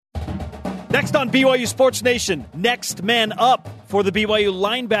Next on BYU Sports Nation, next man up for the BYU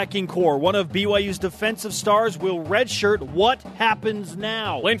linebacking core. One of BYU's defensive stars will redshirt. What happens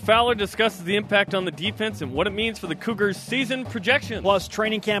now? Lane Fowler discusses the impact on the defense and what it means for the Cougars' season projections. Plus,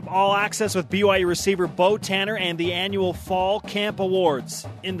 training camp all access with BYU receiver Bo Tanner and the annual Fall Camp Awards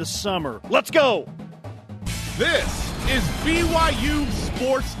in the summer. Let's go! This is BYU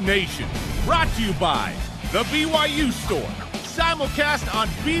Sports Nation, brought to you by The BYU Store. Simulcast on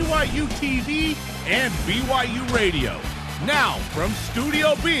BYU TV and BYU Radio. Now, from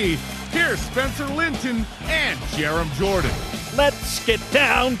Studio B, here's Spencer Linton and Jerem Jordan. Let's get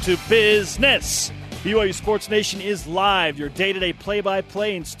down to business. BYU Sports Nation is live, your day-to-day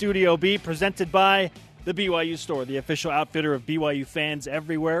play-by-play in Studio B, presented by The BYU Store, the official outfitter of BYU fans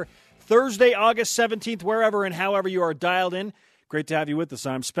everywhere. Thursday, August 17th, wherever and however you are dialed in. Great to have you with us.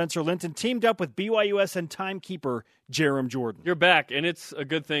 I'm Spencer Linton, teamed up with BYUSN timekeeper Jerem Jordan. You're back, and it's a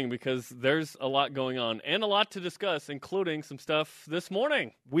good thing because there's a lot going on and a lot to discuss, including some stuff this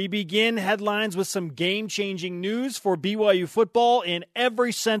morning. We begin headlines with some game-changing news for BYU football in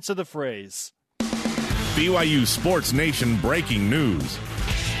every sense of the phrase. BYU Sports Nation breaking news.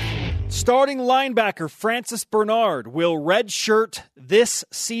 Starting linebacker Francis Bernard will redshirt this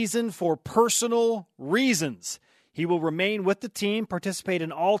season for personal reasons. He will remain with the team, participate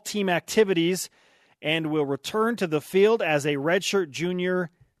in all team activities, and will return to the field as a redshirt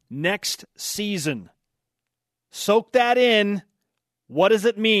junior next season. Soak that in. What does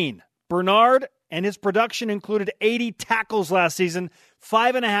it mean? Bernard and his production included 80 tackles last season,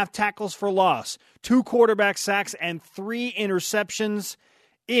 5.5 tackles for loss, 2 quarterback sacks, and 3 interceptions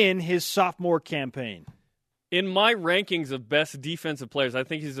in his sophomore campaign. In my rankings of best defensive players, I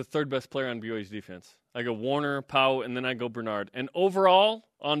think he's the third best player on BYU's defense. I go Warner, Powell, and then I go Bernard. And overall,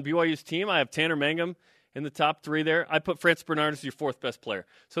 on BYU's team, I have Tanner Mangum in the top 3 there. I put Francis Bernard as your 4th best player.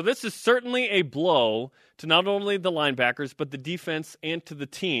 So this is certainly a blow to not only the linebackers, but the defense and to the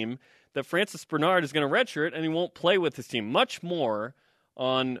team that Francis Bernard is going to redshirt and he won't play with his team. Much more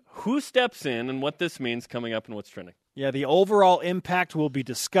on who steps in and what this means coming up and what's trending. Yeah, the overall impact will be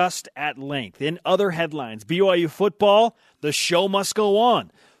discussed at length. In other headlines, BYU football, the show must go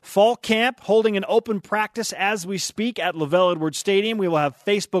on. Fall camp holding an open practice as we speak at LaVell Edwards Stadium. We will have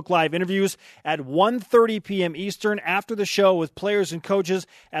Facebook Live interviews at 1:30 p.m. Eastern after the show with players and coaches,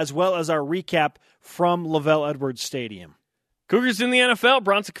 as well as our recap from LaVell Edwards Stadium. Cougars in the NFL,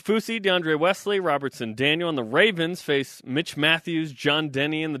 Bronson Kafusi, DeAndre Wesley, Robertson Daniel, and the Ravens face Mitch Matthews, John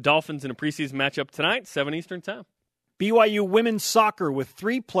Denny, and the Dolphins in a preseason matchup tonight, 7 Eastern time. BYU women's soccer with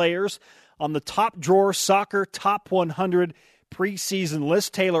 3 players on the top drawer soccer top 100 preseason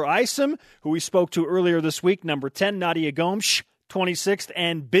list. Taylor Isom, who we spoke to earlier this week, number 10, Nadia Gomes, 26th,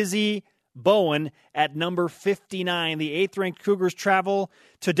 and Busy Bowen at number 59. The 8th-ranked Cougars travel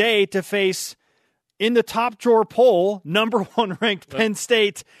today to face, in the top drawer poll, number 1 ranked Penn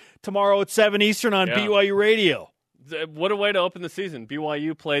State tomorrow at 7 Eastern on BYU Radio. What a way to open the season.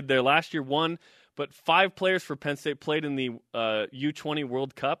 BYU played there last year, won, but 5 players for Penn State played in the U20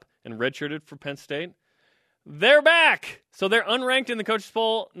 World Cup and redshirted for Penn State. They're back. So they're unranked in the coaches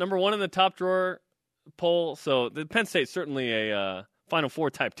poll, number 1 in the top drawer poll. So the Penn State's certainly a Final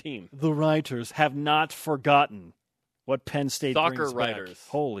Four type team. The writers have not forgotten what Penn State Soccer brings writers. Back.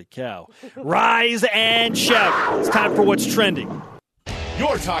 Holy cow. Rise and shout. It's time for What's Trending.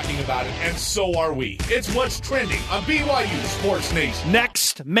 You're talking about it, and so are we. It's What's Trending on BYU Sports Nation.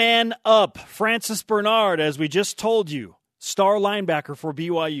 Next man up, Francis Bernard, as we just told you. Star linebacker for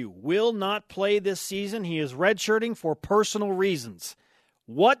BYU, will not play this season. He is redshirting for personal reasons.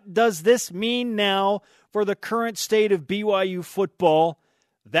 What does this mean now for the current state of BYU football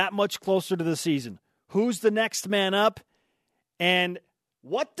that much closer to the season? Who's the next man up? And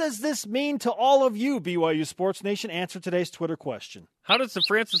what does this mean to all of you, BYU Sports Nation? Answer today's Twitter question. How does the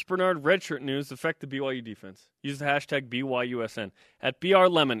Francis Bernard redshirt news affect the BYU defense? Use the hashtag BYUSN. At BR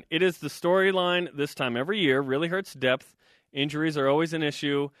Lemon, it is the storyline this time every year. Really hurts depth. Injuries are always an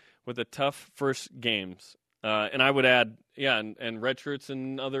issue with the tough first games. And I would add, and red shirts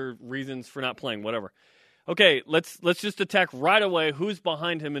and other reasons for not playing, whatever. Okay, let's just attack right away who's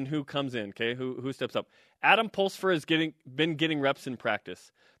behind him and who comes in, okay? Who steps up. Adam Pulsipher has been getting reps in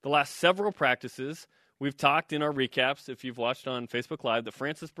practice. The last several practices, we've talked in our recaps, if you've watched on Facebook Live, that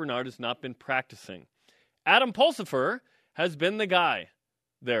Francis Bernard has not been practicing. Adam Pulsipher has been the guy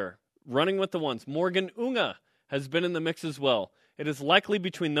there, running with the ones. Morgan Unga has been in the mix as well. It is likely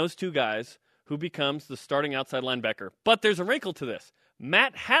between those two guys who becomes the starting outside linebacker. But there's a wrinkle to this.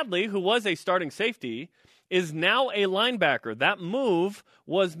 Matt Hadley, who was a starting safety, is now a linebacker. That move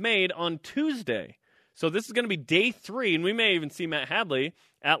was made on Tuesday. So this is going to be day 3, and we may even see Matt Hadley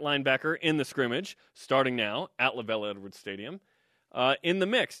at linebacker in the scrimmage, starting now at LaVell Edwards Stadium, in the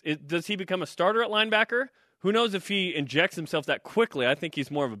mix. Does he become a starter at linebacker? Who knows if he injects himself that quickly? I think he's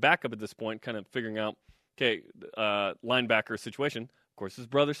more of a backup at this point, kind of figuring out, linebacker situation. Of course, his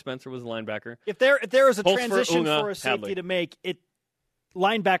brother Spencer was a linebacker. If there is a Pulse transition for for a safety Hadley to make,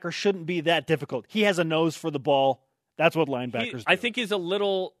 linebacker shouldn't be that difficult. He has a nose for the ball. That's what linebackers do. I think he's a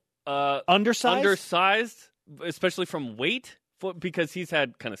little undersized, especially from weight, because he's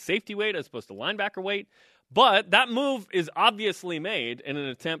had kind of safety weight as opposed to linebacker weight. But that move is obviously made in an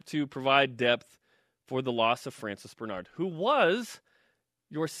attempt to provide depth for the loss of Francis Bernard, who was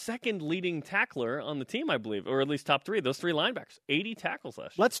your second leading tackler on the team, I believe, or at least top three. Those three linebackers, 80 tackles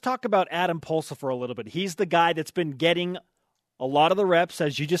last year. Let's talk about Adam Pulsifer a little bit. He's the guy that's been getting a lot of the reps,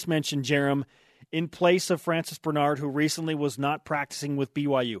 as you just mentioned, Jerem, in place of Francis Bernard, who recently was not practicing with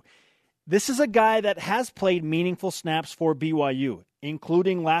BYU. This is a guy that has played meaningful snaps for BYU,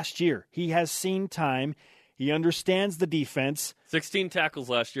 including last year. He has seen time. He understands the defense. 16 tackles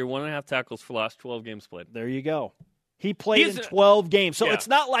last year, 1.5 tackles for the last 12 games played. There you go. He played in 12 games. So It's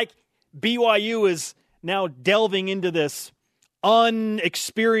not like BYU is now delving into this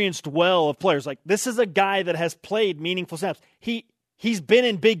unexperienced well of players. Like, this is a guy that has played meaningful snaps. He's been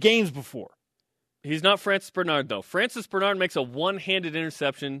in big games before. He's not Francis Bernard, though. Francis Bernard makes a one-handed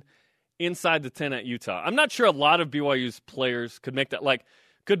interception inside the 10 at Utah. I'm not sure a lot of BYU's players could make that. Like,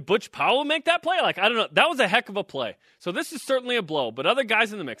 could Butch Powell make that play? Like, I don't know. That was a heck of a play. So this is certainly a blow. But other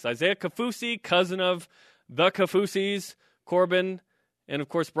guys in the mix, Isaiah Kafusi, cousin of the Kafusis, Corbin, and, of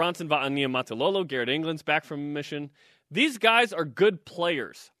course, Bronson Va'aniamatalolo, Garrett England's back from mission. These guys are good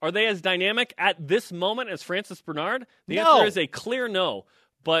players. Are they as dynamic at this moment as Francis Bernard? The answer is a clear no.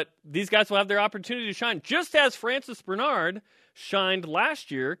 But these guys will have their opportunity to shine, just as Francis Bernard shined last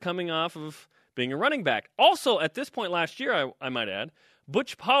year coming off of being a running back. Also, at this point last year, I might add,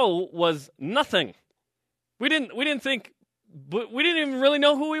 Butch Powell was nothing. We didn't even really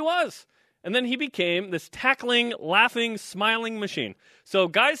know who he was. And then he became this tackling, laughing, smiling machine. So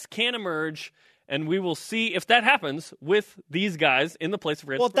guys can emerge, and we will see if that happens with these guys in the place of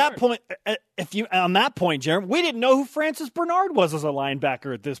Francis Bernard. On that point, Jeremy, we didn't know who Francis Bernard was as a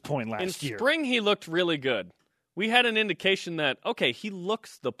linebacker at this point last year. In spring, he looked really good. We had an indication that, okay, he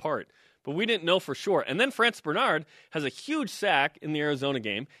looks the part, but we didn't know for sure. And then Francis Bernard has a huge sack in the Arizona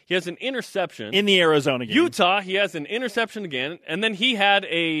game. He has an interception. In the Arizona game. Utah, he has an interception again, and then he had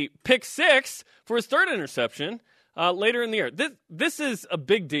a pick six for his third interception later in the year. This is a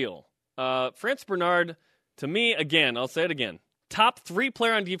big deal. Francis Bernard, to me, again, I'll say it again, top 3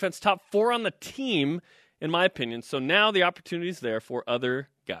 player on defense, top 4 on the team, in my opinion. So now the opportunity is there for other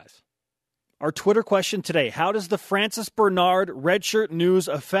guys. Our Twitter question today, how does the Francis Bernard redshirt news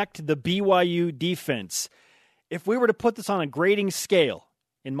affect the BYU defense? If we were to put this on a grading scale,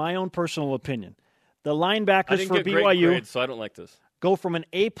 in my own personal opinion, the linebackers for BYU great grades, so I don't like this. Go from an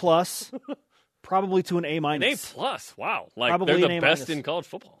A+, probably to an A-. An A+, wow. Like probably they're the best in college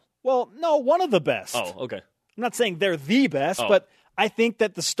football. Well, no, one of the best. Oh, okay. I'm not saying they're the best, but I think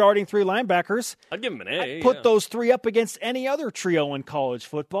that the starting 3 linebackers, I'd give them an A. I'd put those 3 up against any other trio in college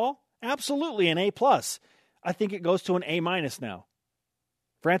football. Absolutely an A+. I think it goes to an A- now.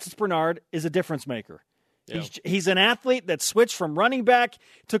 Francis Bernard is a difference maker. Yeah. He's an athlete that switched from running back,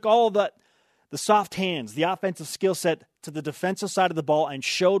 took all of the soft hands, the offensive skill set to the defensive side of the ball and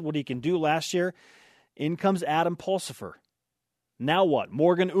showed what he can do last year. In comes Adam Pulsifer. Now what?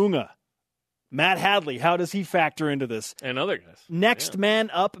 Morgan Unga. Matt Hadley, how does he factor into this? And other guys. Next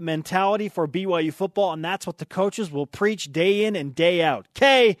man up mentality for BYU football, and that's what the coaches will preach day in and day out.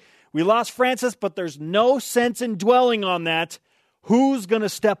 We lost Francis, but there's no sense in dwelling on that. Who's going to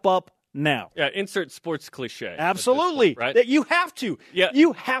step up now? Yeah, insert sports cliche. Absolutely. Point, right? That you have to. Yeah.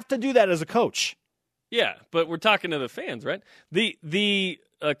 You have to do that as a coach. Yeah, but we're talking to the fans, right? The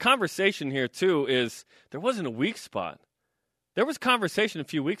conversation here, too, is there wasn't a weak spot. There was conversation a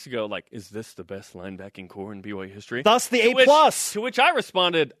few weeks ago, like, is this the best linebacking core in BYU history? Thus the A+. To which I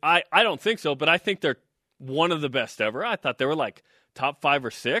responded, I don't think so, but I think they're one of the best ever. I thought they were like top 5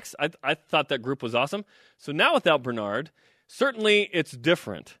 or 6. I thought that group was awesome. So now without Bernard, certainly it's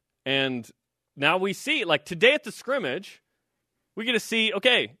different. And now we see, like today at the scrimmage, we get to see,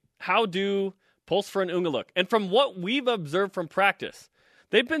 okay, how do Pulsifer and Unga look? And from what we've observed from practice,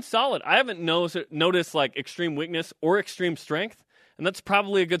 they've been solid. I haven't noticed like extreme weakness or extreme strength, and that's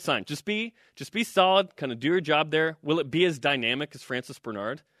probably a good sign. Just be solid, kind of do your job there. Will it be as dynamic as Francis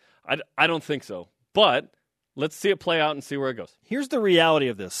Bernard? I don't think so. But let's see it play out and see where it goes. Here's the reality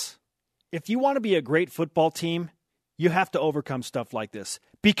of this. If you want to be a great football team, you have to overcome stuff like this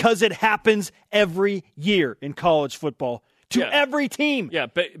because it happens every year in college football. to every team. Yeah,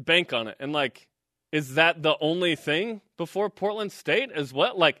 bank on it. And, like, is that the only thing before Portland State as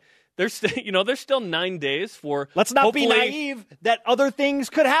well? Like, there's still 9 days for. Let's not be naive that other things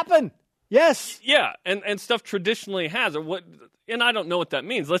could happen. Yes. Yeah, and stuff traditionally has. Or what? And I don't know what that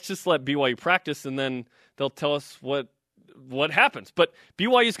means. Let's just let BYU practice, and then they'll tell us what happens. But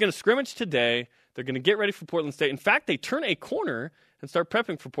BYU is going to scrimmage today. They're going to get ready for Portland State. In fact, they turn a corner and start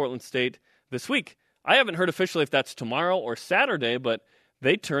prepping for Portland State this week. I haven't heard officially if that's tomorrow or Saturday, but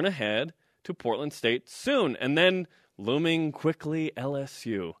they turn ahead to Portland State soon. And then looming quickly,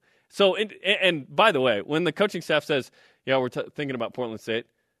 LSU. So, and by the way, when the coaching staff says, yeah, we're thinking about Portland State,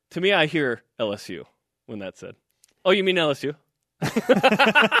 to me, I hear LSU when that's said. Oh, you mean LSU?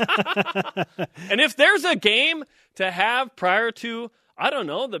 And if there's a game to have prior to, I don't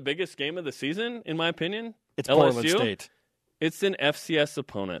know, the biggest game of the season, in my opinion, it's LSU, Portland State. It's an FCS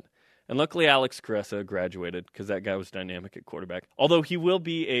opponent. And luckily, Alex Caressa graduated because that guy was dynamic at quarterback. Although he will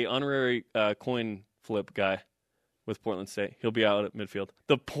be a honorary coin flip guy with Portland State. He'll be out at midfield.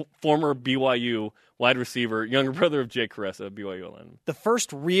 The former BYU wide receiver, younger brother of Jay Caressa, BYU lineman. The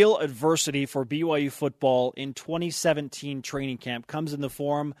first real adversity for BYU football in 2017 training camp comes in the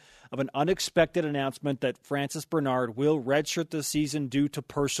form of an unexpected announcement that Francis Bernard will redshirt this season due to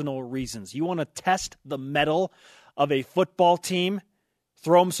personal reasons. You want to test the mettle of a football team?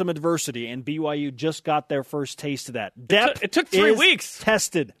 Throw them some adversity, and BYU just got their first taste of that. Depth it took 3 weeks.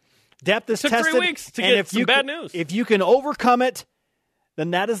 Tested. Depth is tested. It took 3 weeks to get some bad news. If you can overcome it, then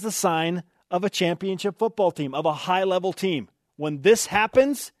that is the sign of a championship football team, of a high-level team. When this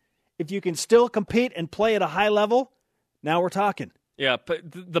happens, if you can still compete and play at a high level, now we're talking. Yeah, but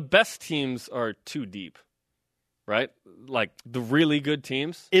the best teams are too deep, right? Like the really good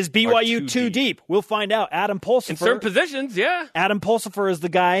teams. Is BYU too deep? We'll find out. Adam Pulsifer. In certain positions, yeah. Adam Pulsifer is the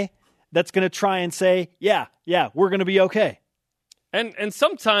guy that's going to try and say, yeah, we're going to be okay. And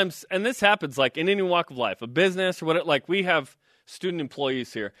sometimes, and this happens like in any walk of life, a business or whatever, like we have student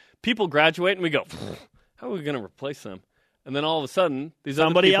employees here. People graduate and we go, how are we going to replace them? And then all of a sudden,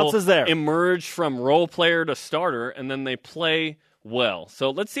 somebody else is there. Emerge from role player to starter, and then they play well. So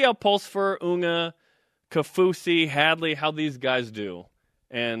let's see how Pulsifer, Unga, Kafusi, Hadley, how these guys do.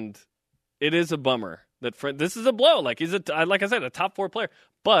 And it is a bummer that this is a blow. Like he's like I said, a top 4 player.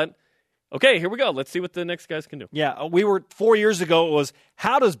 But okay, here we go. Let's see what the next guys can do. Yeah, we were 4 years ago. It was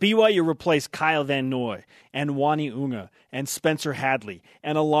how does BYU replace Kyle Van Noy and Wani Unga and Spencer Hadley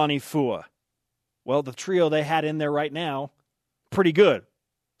and Alani Fua? Well, the trio they had in there right now, pretty good.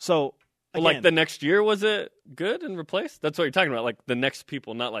 So, again, like the next year, was it good and replaced? That's what you're talking about. Like the next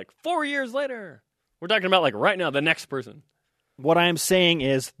people, not like 4 years later. We're talking about like right now, the next person. What I am saying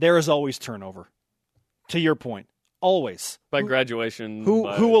is there is always turnover. To your point, always by graduation. Who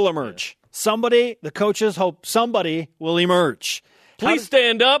will emerge? Yeah. Somebody. The coaches hope somebody will emerge. Please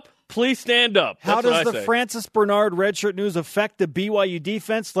stand up. Please stand up. How does the Francis Bernard redshirt news affect the BYU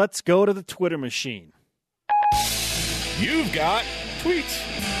defense? Let's go to the Twitter machine. You've got tweets.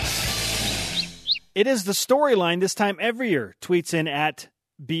 It is the storyline this time every year. Tweets in at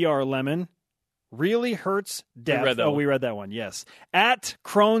BR Lemon. Really hurts depth. We read that one, yes. At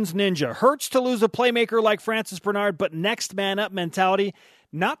Crohn's Ninja. Hurts to lose a playmaker like Francis Bernard, but next man up mentality.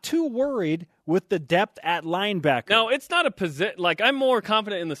 Not too worried with the depth at linebacker. No, it's not a position. Like, I'm more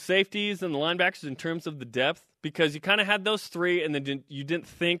confident in the safeties and the linebackers in terms of the depth because you kind of had those 3 and then you didn't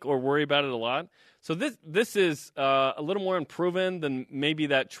think or worry about it a lot. So this is a little more unproven than maybe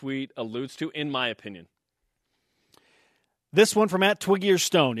that tweet alludes to, in my opinion. This one from at Twiggy or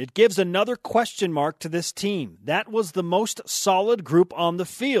Stone. It gives another question mark to this team. That was the most solid group on the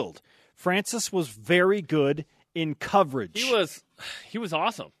field. Francis was very good in coverage. He was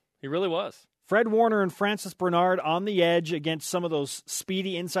awesome. He really was. Fred Warner and Francis Bernard on the edge against some of those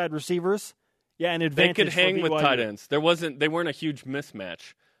speedy inside receivers. Yeah, an advantage. They could hang with tight ends. They weren't a huge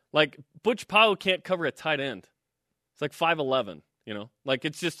mismatch. Like Butch Powell can't cover a tight end. It's like 5'11". You know, like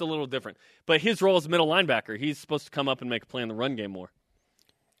it's just a little different. But his role is middle linebacker. He's supposed to come up and make a play in the run game more.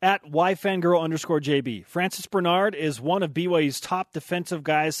 At YFangirl_JB, Francis Bernard is one of BYU's top defensive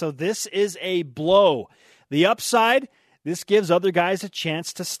guys, so this is a blow. The upside, this gives other guys a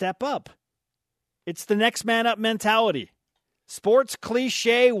chance to step up. It's the next man up mentality. Sports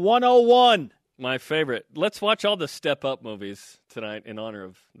cliche 101. My favorite. Let's watch all the step up movies tonight in honor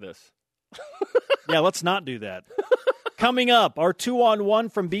of this. Yeah, let's not do that. Coming up, our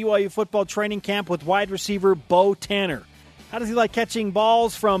 2-on-1 from BYU football training camp with wide receiver Bo Tanner. How does he like catching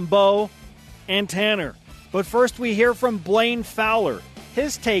balls from Bo and Tanner? But first we hear from Blaine Fowler,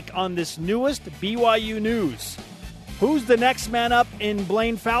 his take on this newest BYU news. Who's the next man up in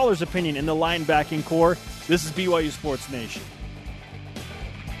Blaine Fowler's opinion in the linebacking core? This is BYU Sports Nation.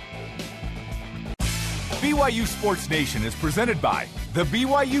 BYU Sports Nation is presented by The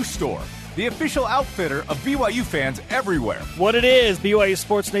BYU Store, the official outfitter of BYU fans everywhere. What it is, BYU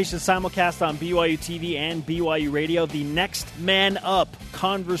Sports Nation simulcast on BYU TV and BYU Radio. The next man up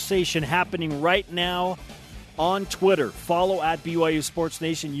conversation happening right now on Twitter. Follow at BYU Sports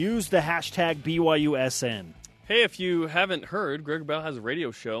Nation. Use the hashtag BYUSN. Hey, if you haven't heard, Greg Bell has a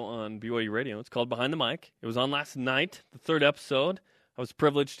radio show on BYU Radio. It's called Behind the Mic. It was on last night, the third episode. I was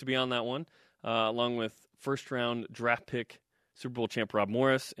privileged to be on that one, along with first-round draft pick Super Bowl champ Rob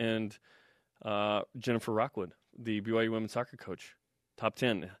Morris and Jennifer Rockwood, the BYU women's soccer coach. Top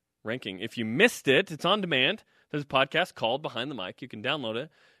 10 ranking. If you missed it, it's on demand. There's a podcast called Behind the Mic. You can download it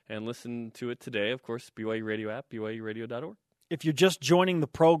and listen to it today. Of course, BYU Radio app, BYURadio.org. If you're just joining the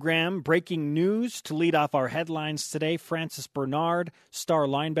program, breaking news to lead off our headlines today. Francis Bernard, star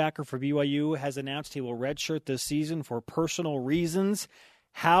linebacker for BYU, has announced he will redshirt this season for personal reasons.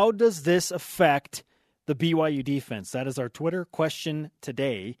 How does this affect the BYU defense? That is our Twitter question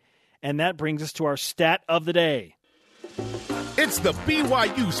today. And that brings us to our stat of the day. It's the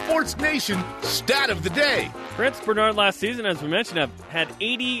BYU Sports Nation stat of the day. Francis Bernard last season, as we mentioned, had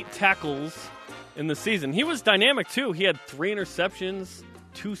 80 tackles in the season. He was dynamic, too. He had 3 interceptions,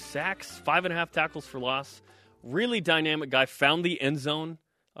 2 sacks, 5.5 tackles for loss. Really dynamic guy. Found the end zone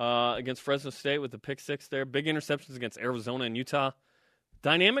against Fresno State with the pick 6 there. Big interceptions against Arizona and Utah.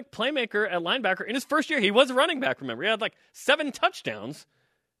 Dynamic playmaker at linebacker. In his first year, he was a running back, remember. He had like 7 touchdowns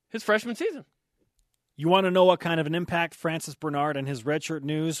his freshman season. You want to know what kind of an impact Francis Bernard and his redshirt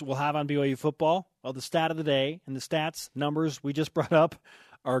news will have on BYU football? Well, the stat of the day and the stats, numbers we just brought up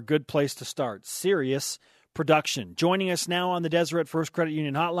are a good place to start. Serious production. Joining us now on the Deseret First Credit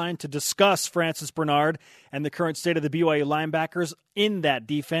Union hotline to discuss Francis Bernard and the current state of the BYU linebackers in that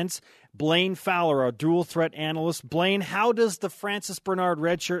defense, Blaine Fowler, our dual threat analyst. Blaine, how does the Francis Bernard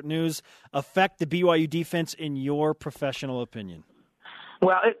redshirt news affect the BYU defense in your professional opinion?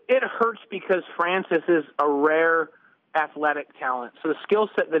 Well, it hurts because Francis is a rare athletic talent. So the skill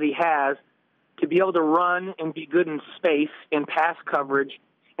set that he has to be able to run and be good in space in pass coverage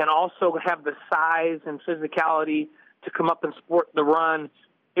and also have the size and physicality to come up and support the run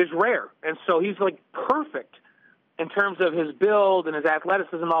is rare. And so he's like perfect in terms of his build and his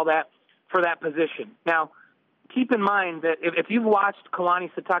athleticism and all that for that position. Now, keep in mind that if you've watched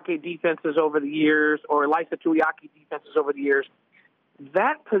Kalani Sitake defenses over the years or Elisa Tuiaki defenses over the years,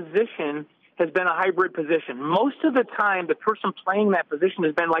 that position has been a hybrid position. Most of the time, the person playing that position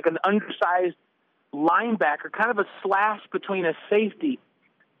has been like an undersized linebacker, kind of a slash between a safety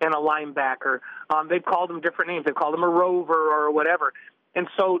and a linebacker. They've called him different names. They've called him a rover or whatever. And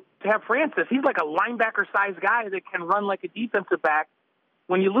so to have Francis, he's like a linebacker-sized guy that can run like a defensive back.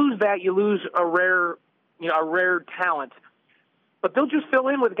 When you lose that, you lose a rare talent. But they'll just fill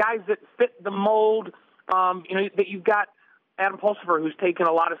in with guys that fit the mold. That you've got Adam Pulsifer, who's taken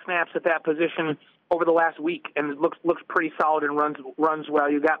a lot of snaps at that position over the last week and looks pretty solid and runs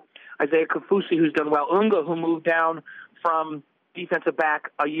well. You've got Isaiah Kafusi, who's done well. Unga, who moved down from defensive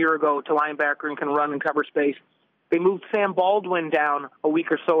back a year ago to linebacker and can run and cover space. They moved Sam Baldwin down a week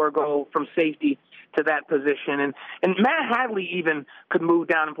or so ago from safety to that position. And Matt Hadley even could move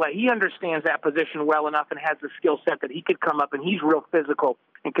down and play. He understands that position well enough and has the skill set that he could come up, and he's real physical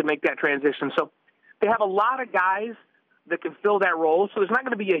and could make that transition. So they have a lot of guys that can fill that role. So there's not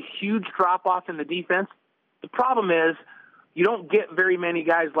going to be a huge drop-off in the defense. The problem is you don't get very many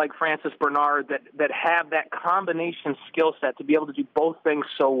guys like Francis Bernard that have that combination skill set to be able to do both things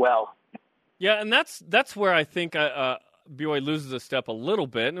so well. Yeah, and that's where I think BYU loses a step a little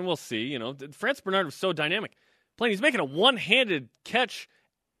bit, and we'll see. Francis Bernard was so dynamic. He's making a one-handed catch.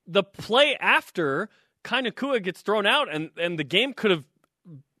 The play after Kai Nakua gets thrown out, and the game could have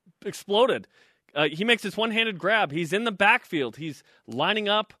exploded. He makes this one-handed grab. He's in the backfield. He's lining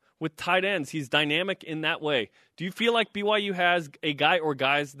up with tight ends. He's dynamic in that way. Do you feel like BYU has a guy or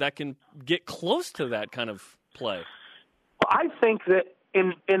guys that can get close to that kind of play? Well, I think that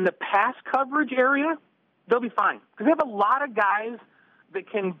in the pass coverage area, they'll be fine. Because they have a lot of guys that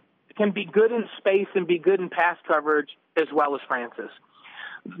can be good in space and be good in pass coverage as well as Francis.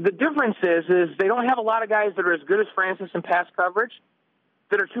 The difference is they don't have a lot of guys that are as good as Francis in pass coverage,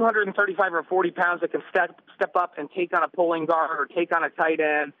 that are 235 or 40 pounds that can step up and take on a pulling guard or take on a tight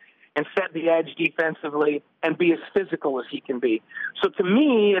end and set the edge defensively and be as physical as he can be. So to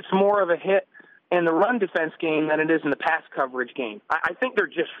me, it's more of a hit in the run defense game than it is in the pass coverage game. I think they're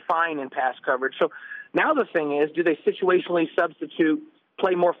just fine in pass coverage. So now the thing is, do they situationally substitute,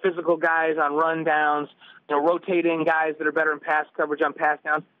 play more physical guys on run downs, rotate in guys that are better in pass coverage on pass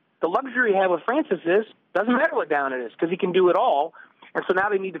downs? The luxury you have with Francis is, doesn't matter what down it is, because he can do it all. And so now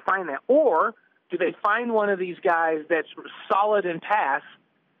they need to find that. Or do they find one of these guys that's solid in pass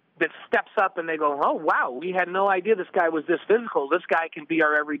that steps up and they go, oh, wow, we had no idea this guy was this physical. This guy can be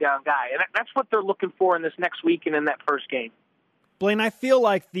our every down guy. And that's what they're looking for in this next week and in that first game. Blaine, I feel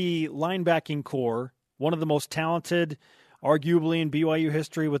like the linebacking core, one of the most talented, arguably in BYU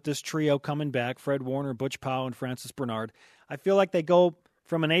history with this trio coming back, Fred Warner, Butch Powell, and Francis Bernard, I feel like they go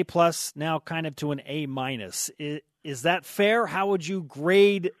from an A+ now kind of to an A-. Is that fair? How would you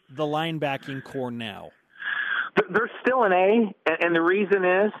grade the linebacking core now? They're still an A, and the reason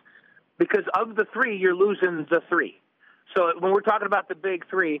is because of the three, you're losing the three. So when we're talking about the big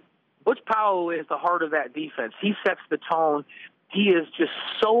three, Butch Powell is the heart of that defense. He sets the tone. He is just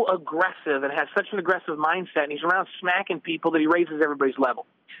so aggressive and has such an aggressive mindset, and he's around smacking people that he raises everybody's level.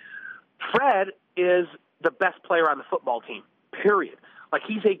 Fred is the best player on the football team, period. Like,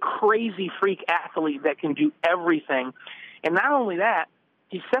 he's a crazy freak athlete that can do everything. And not only that,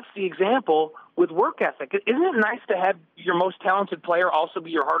 he sets the example with work ethic. Isn't it nice to have your most talented player also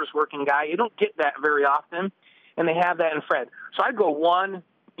be your hardest working guy? You don't get that very often, and they have that in Fred. So I'd go 1,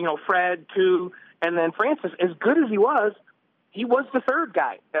 Fred, 2, and then Francis, as good as he was the third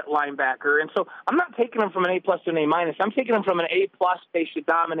guy at linebacker. And so I'm not taking him from an A+ to an A-. I'm taking him from an A+, they should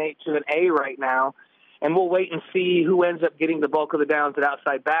dominate, to an A right now. And we'll wait and see who ends up getting the bulk of the downs at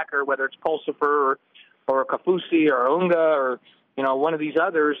outside backer, whether it's Pulsifer or Kafusi or Unga or, one of these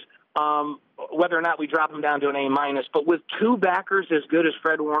others, whether or not we drop them down to an A-. But with two backers as good as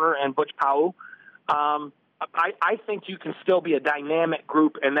Fred Warner and Butch Powell, I think you can still be a dynamic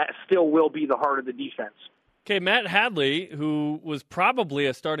group, and that still will be the heart of the defense. Okay, Matt Hadley, who was probably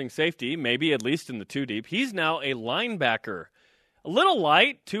a starting safety, maybe at least in the 2-deep, he's now a linebacker. A little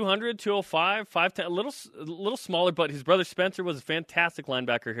light, 200, 205, 5'10", a little smaller, but his brother Spencer was a fantastic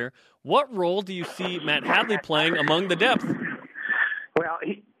linebacker here. What role do you see Matt Hadley playing among the depth? Well,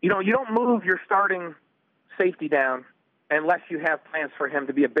 you don't move your starting safety down unless you have plans for him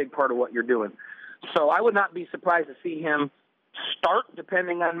to be a big part of what you're doing. So I would not be surprised to see him start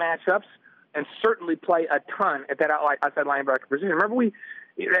depending on matchups and certainly play a ton at that outside linebacker position. Remember,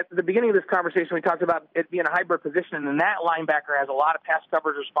 at the beginning of this conversation, we talked about it being a hybrid position, and that linebacker has a lot of pass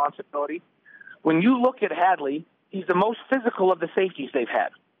coverage responsibility. When you look at Hadley, he's the most physical of the safeties they've had.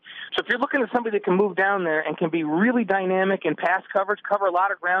 So if you're looking at somebody that can move down there and can be really dynamic in pass coverage, cover a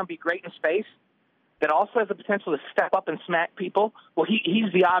lot of ground, be great in space, that also has the potential to step up and smack people, well,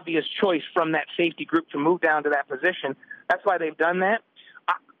 he's the obvious choice from that safety group to move down to that position. That's why they've done that.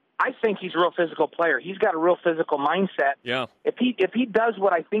 I think he's a real physical player. He's got a real physical mindset. Yeah. If he does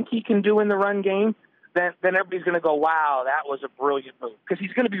what I think he can do in the run game, then everybody's going to go, wow, that was a brilliant move, because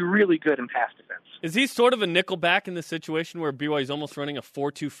he's going to be really good in pass defense. Is he sort of a nickel back in this situation where BYU is almost running a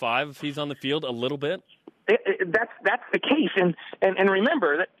 4-2-5 if he's on the field a little bit? That's the case, and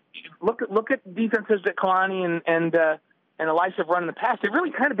remember that. Look at defenses that Kalani and Elisha have run in the past. They've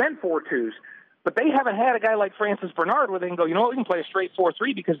really kind of been 4-2s. But they haven't had a guy like Francis Bernard where they can go, we can play a straight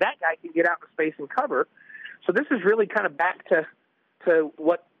 4-3 because that guy can get out in space and cover. So this is really kind of back to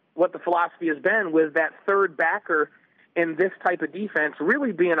what the philosophy has been with that third backer in this type of defense,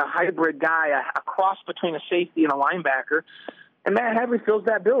 really being a hybrid guy, a cross between a safety and a linebacker. And Matt Hadley fills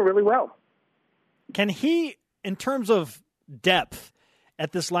that bill really well. Can he, in terms of depth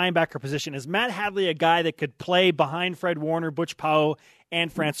at this linebacker position, is Matt Hadley a guy that could play behind Fred Warner, Butch Powell,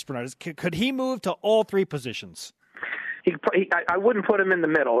 and Francis Bernard? Could he move to all three positions? I wouldn't put him in the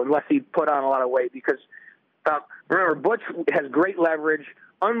middle unless he put on a lot of weight, because remember, Butch has great leverage,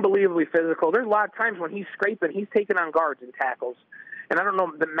 unbelievably physical. There's a lot of times when he's scraping, he's taking on guards and tackles. And I don't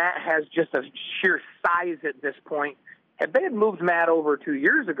know that Matt has just a sheer size at this point. If they had moved Matt over 2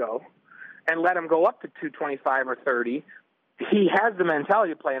 years ago and let him go up to 225 or 30, he has the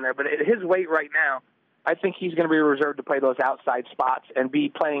mentality of playing there. But at his weight right now, I think he's going to be reserved to play those outside spots and be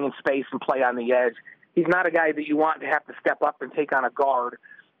playing in space and play on the edge. He's not a guy that you want to have to step up and take on a guard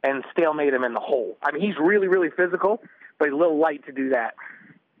and stalemate him in the hole. I mean, he's really, really physical, but he's a little light to do that.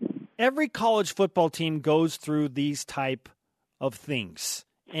 Every college football team goes through these type of things,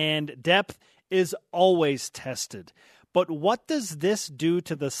 and depth is always tested. But what does this do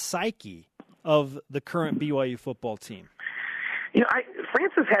to the psyche of the current BYU football team?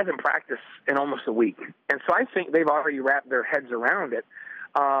 Francis hasn't practiced in almost a week, and so I think they've already wrapped their heads around it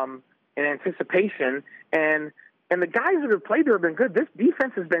in anticipation. And the guys that have played there have been good. This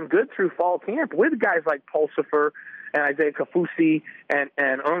defense has been good through fall camp with guys like Pulsifer and Isaiah Kafusi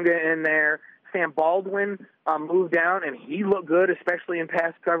and Unga in there. Sam Baldwin moved down, and he looked good, especially in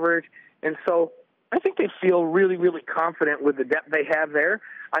pass coverage. And so I think they feel really, really confident with the depth they have there.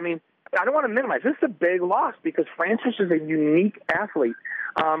 I mean, I don't want to minimize. This is a big loss because Francis is a unique athlete.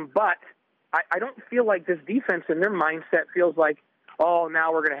 But I don't feel like this defense in their mindset feels like, oh,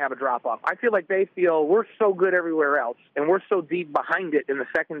 now we're going to have a drop-off. I feel like they feel we're so good everywhere else, and we're so deep behind it in the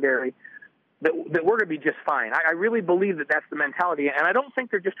secondary that we're going to be just fine. I really believe that that's the mentality, and I don't think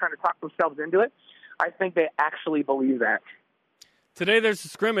they're just trying to talk themselves into it. I think they actually believe that. Today there's a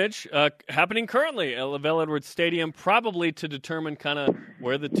scrimmage happening currently at LaVell Edwards Stadium, probably to determine kind of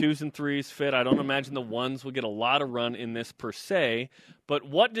where the 2s and 3s fit. I don't imagine the 1s will get a lot of run in this per se, but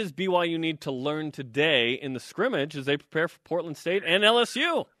what does BYU need to learn today in the scrimmage as they prepare for Portland State and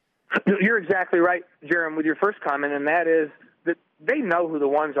LSU? You're exactly right, Jerem, with your first comment, and that is that they know who the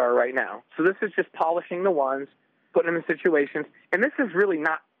 1s are right now. So this is just polishing the 1s, putting them in situations, and this is really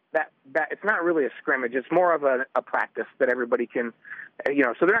not that it's not really a scrimmage. It's more of a practice that everybody can, so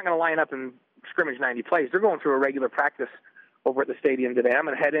they're not going to line up and scrimmage 90 plays. They're going through a regular practice over at the stadium today. I'm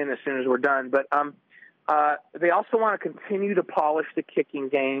going to head in as soon as we're done. But they also want to continue to polish the kicking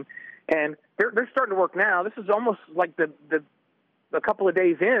game, and they're starting to work now. This is almost like the couple of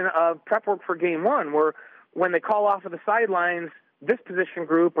days in of prep work for game 1, where when they call off of the sidelines, this position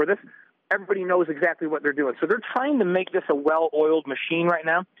group or this, everybody knows exactly what they're doing. So they're trying to make this a well-oiled machine right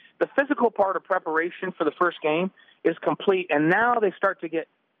now. The physical part of preparation for the first game is complete, and now they start to get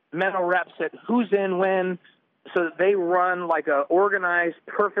mental reps at who's in when, so that they run like a organized,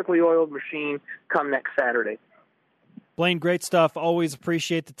 perfectly oiled machine come next Saturday. Blaine, great stuff. Always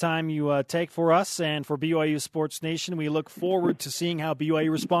appreciate the time you take for us and for BYU Sports Nation. We look forward to seeing how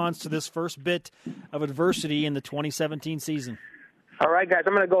BYU responds to this first bit of adversity in the 2017 season. All right, guys,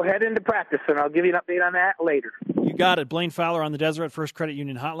 I'm going to go head into practice, and I'll give you an update on that later. You got it. Blaine Fowler on the Deseret First Credit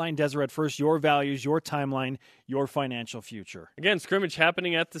Union Hotline. Deseret First, your values, your timeline, your financial future. Again, scrimmage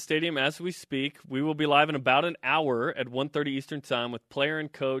happening at the stadium as we speak. We will be live in about an hour at 1:30 Eastern Time with player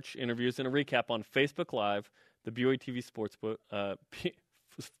and coach interviews and a recap on Facebook Live, the BYU TV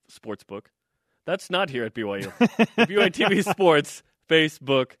Sportsbook. That's not here at BYU. The BYU TV Sports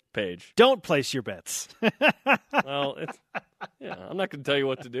Facebook page. Don't place your bets. Well, I'm not going to tell you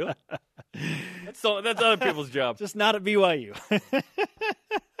what to do. That's other people's job. Just not at BYU.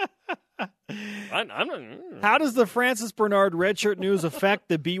 I'm not. How does the Francis Bernard redshirt news affect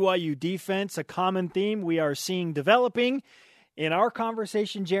the BYU defense? A common theme we are seeing developing in our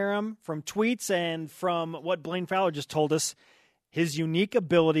conversation, Jerem, from tweets and from what Blaine Fowler just told us, his unique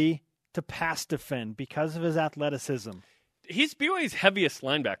ability to pass defend because of his athleticism. He's BYU's heaviest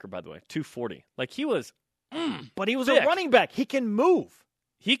linebacker, by the way, 240. Like, he was but he was thick. A running back. He can move.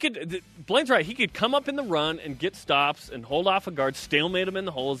 Blaine's right. He could come up in the run and get stops and hold off a guard, stalemate him in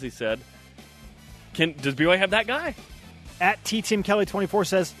the hole, as he said. Does BYU have that guy? At Tim Kelly 24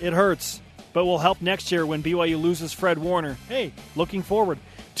 says, it hurts, but will help next year when BYU loses Fred Warner. Hey, looking forward.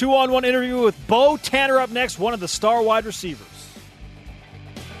 2-on-1 interview with Bo Tanner up next, one of the star wide receivers.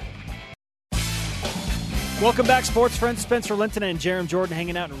 Welcome back, sports friends. Spencer Linton and Jerem Jordan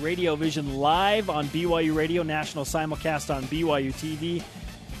hanging out in Radio Vision live on BYU Radio, national simulcast on BYU TV.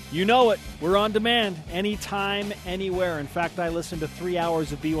 You know it. We're on demand anytime, anywhere. In fact, I listened to 3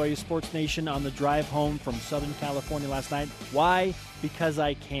 hours of BYU Sports Nation on the drive home from Southern California last night. Why? Because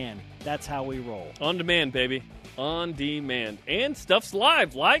I can. That's how we roll. On demand, baby. On demand. And stuff's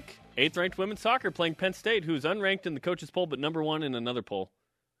live, like 8th-ranked women's soccer playing Penn State, who's unranked in the coaches' poll but number 1 in another poll,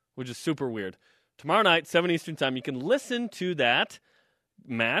 which is super weird. Tomorrow night, 7 Eastern Time, you can listen to that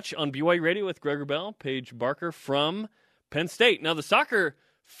match on BYU Radio with Gregor Bell, Paige Barker from Penn State. Now, the soccer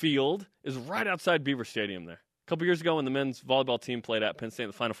field is right outside Beaver Stadium there. A couple years ago when the men's volleyball team played at Penn State in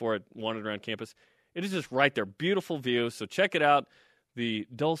the Final Four, it wandered around campus. It is just right there. Beautiful view. So check it out. The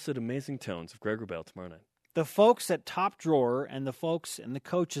dulcet, amazing tones of Gregor Bell tomorrow night. The folks at Top Drawer and the folks in the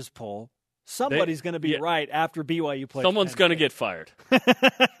coaches' poll, somebody's going to be right after BYU plays. Someone's going to get fired.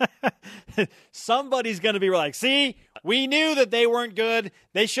 Somebody's going to be like, see, we knew that they weren't good.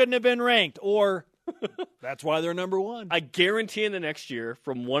 They shouldn't have been ranked. Or that's why they're number 1. I guarantee in the next year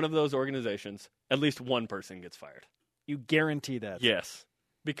from one of those organizations, at least one person gets fired. You guarantee that? Yes,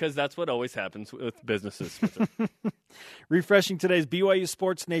 because that's what always happens with businesses. Refreshing today's BYU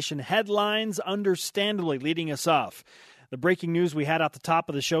Sports Nation headlines, understandably leading us off. The breaking news we had at the top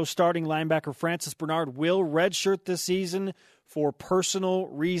of the show, starting linebacker Francis Bernard will redshirt this season for personal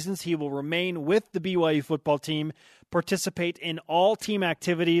reasons. He will remain with the BYU football team, participate in all team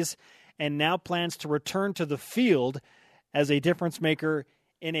activities, and now plans to return to the field as a difference maker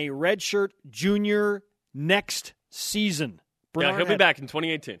in a redshirt junior next season. Bernard he'll be back in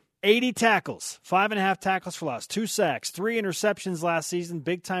 2018. 80 tackles, 5.5 tackles for loss, 2 sacks, 3 interceptions last season,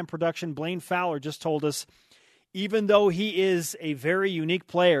 big-time production. Blaine Fowler just told us, even though he is a very unique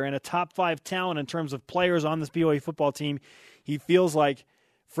player and a top 5 talent in terms of players on this BYU football team, he feels like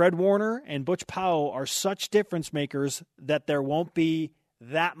Fred Warner and Butch Powell are such difference makers that there won't be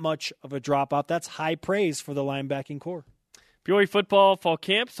that much of a drop-off. That's high praise for the linebacking core. BYU football fall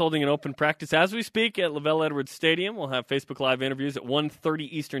camp is holding an open practice as we speak at LaVell Edwards Stadium. We'll have Facebook Live interviews at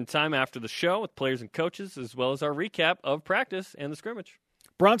 1:30 Eastern Time after the show with players and coaches, as well as our recap of practice and the scrimmage.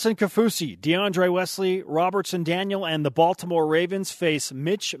 Bronson Kafusi, DeAndre Wesley, Robertson Daniel, and the Baltimore Ravens face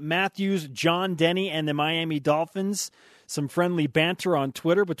Mitch Matthews, John Denny, and the Miami Dolphins. Some friendly banter on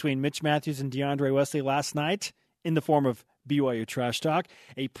Twitter between Mitch Matthews and DeAndre Wesley last night in the form of BYU Trash Talk.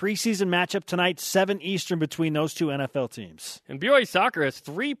 A preseason matchup tonight, 7 Eastern, between those two NFL teams. And BYU Soccer has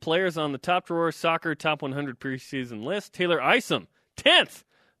 3 players on the Top Drawer Soccer Top 100 preseason list. Taylor Isom, 10th.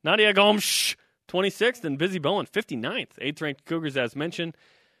 Nadia Gomes, 26th. And Busy Bowen, 59th. 8th-ranked Cougars, as mentioned,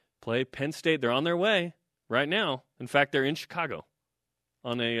 play Penn State. They're on their way right now. In fact, they're in Chicago.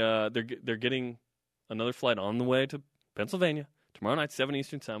 On a they're getting another flight on the way to Pennsylvania. Tomorrow night, 7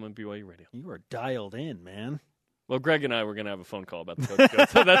 Eastern Time on BYU Radio. You are dialed in, man. Well, Greg and I were going to have a phone call about the coach,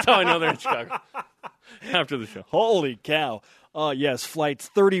 so that's how I know they're in Chicago after the show. Holy cow. Yes, flights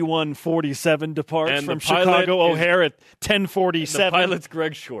 3147 departs and from Chicago O'Hare at 1047. The pilot's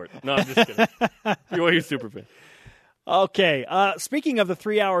Greg Short. No, I'm just kidding. BYU superfan. Okay, speaking of the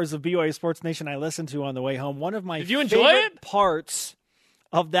 3 hours of BYU Sports Nation I listened to on the way home, one of my Did you enjoy favorite it? parts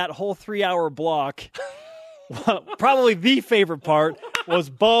of that whole 3-hour block, probably the favorite part, was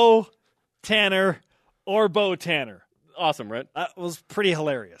Bo Tanner or Bo Tanner. Awesome, right? That was pretty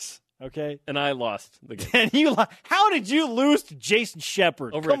hilarious. Okay, and I lost the game. And how did you lose to Jason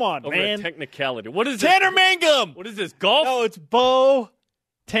Shepard? Come on, over man. A technicality. What is Tanner this? Mangum? What is this, golf? No, it's Bo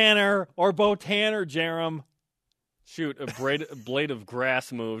Tanner or Bo Tanner, Jerem. Shoot, a blade of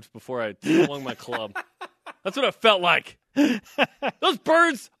grass moved before I swung my club. That's what it felt like. Those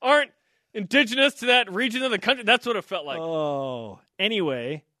birds aren't indigenous to that region of the country. That's what it felt like. Oh,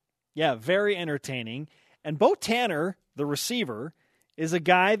 anyway, yeah, very entertaining. And Bo Tanner, the receiver, is a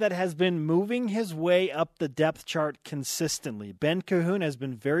guy that has been moving his way up the depth chart consistently. Ben Cahoon has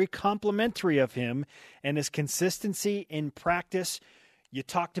been very complimentary of him and his consistency in practice. You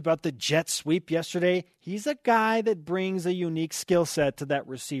talked about the jet sweep yesterday. He's a guy that brings a unique skill set to that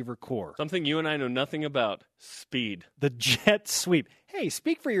receiver core. Something you and I know nothing about, speed. The jet sweep. Hey,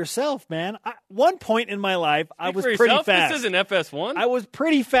 speak for yourself, man. One point in my life, I was pretty fast. This isn't FS1. I was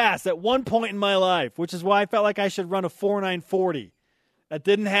pretty fast at one point in my life, which is why I felt like I should run a 4.940. That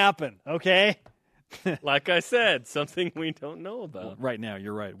didn't happen, okay? Like I said, something we don't know about. Well, right now,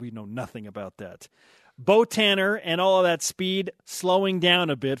 you're right. We know nothing about that. Bo Tanner and all of that speed slowing down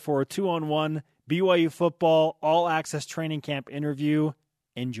a bit for a 2-on-1 BYU football all-access training camp interview.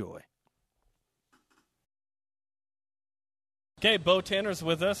 Enjoy. Okay, Bo Tanner's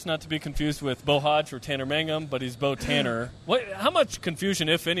with us, not to be confused with Bo Hodge or Tanner Mangum, but he's Bo Tanner. How much confusion,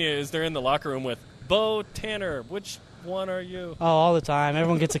 if any, is there in the locker room with Bo Tanner? Which one are you? Oh, all the time.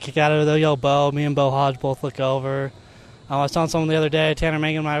 Everyone gets a kick out of it. They'll yell Bo. Me and Bo Hodge both look over. I was telling someone the other day, Tanner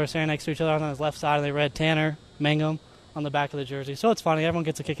Mangum and I were standing next to each other on his left side, and they read Tanner Mangum on the back of the jersey. So it's funny. Everyone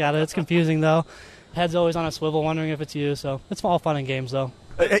gets a kick out of it. It's confusing, though. Head's always on a swivel, wondering if it's you. So it's all fun and games, though.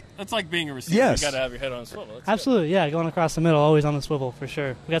 That's like being a receiver. Yes. You got to have your head on a swivel. That's absolutely, good. Yeah. Going across the middle, always on the swivel, for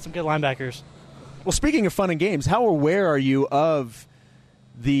sure. We got some good linebackers. Well, speaking of fun and games, how aware are you of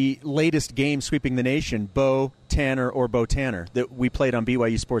the latest game sweeping the nation, Bo Tanner or Bo Tanner, that we played on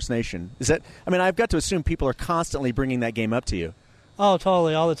BYU Sports Nation? Is that? I mean, I've got to assume people are constantly bringing that game up to you. Oh,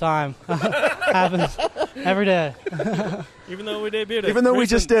 totally, all the time. Happens every day. Even though we debuted it. Even though we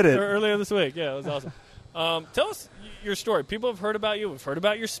just did it. Earlier this week. Yeah, it was awesome. Tell us your story. People have heard about you. We've heard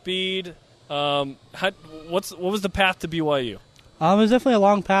about your speed. What was the path to BYU? It was definitely a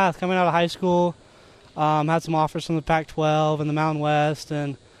long path coming out of high school. Had some offers from the Pac-12 and the Mountain West,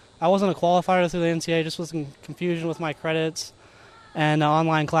 and I wasn't a qualifier through the NCAA, just with some confusion with my credits and an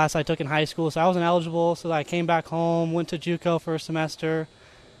online class I took in high school, so I wasn't eligible, so I came back home, went to JUCO for a semester,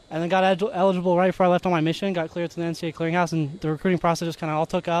 and then got eligible right before I left on my mission, got cleared to the NCAA clearinghouse, and the recruiting process just kind of all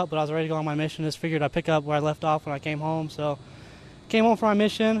took up, but I was ready to go on my mission, just figured I'd pick up where I left off when I came home, so came home for my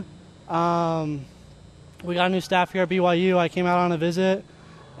mission. We got a new staff here at BYU. I came out on a visit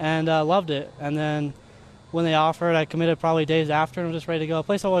and loved it, and then when they offered, I committed probably days after, and I'm just ready to go. A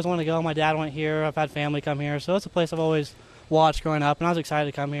place I always wanted to go. My dad went here. I've had family come here, so it's a place I've always watched growing up, and I was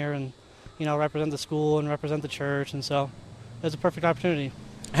excited to come here and, represent the school and represent the church, and so it was a perfect opportunity.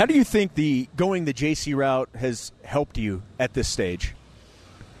 How do you think going the JC route has helped you at this stage?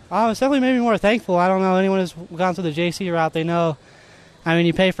 It's definitely made me more thankful. I don't know, anyone who's gone through the JC route, they know, I mean,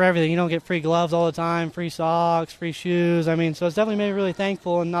 you pay for everything. You don't get free gloves all the time, free socks, free shoes. I mean, so it's definitely made me really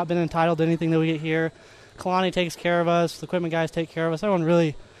thankful and not been entitled to anything that we get here. Kalani takes care of us. The equipment guys take care of us. Everyone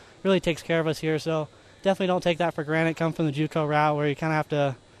really, really takes care of us here. So definitely don't take that for granted. Come from the JUCO route where you kind of have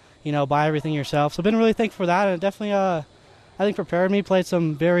to, buy everything yourself. So I've been really thankful for that, and it definitely, I think, prepared me. Played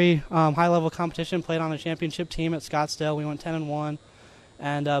some very high-level competition. Played on a championship team at Scottsdale. We went 10-1.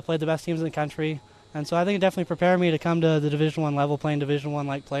 And played the best teams in the country. And so I think it definitely prepared me to come to the Division I level, playing Division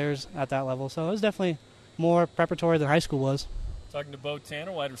I-like players at that level. So it was definitely more preparatory than high school was. Talking to Bo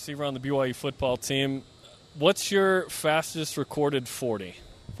Tanner, wide receiver on the BYU football team. What's your fastest recorded 40?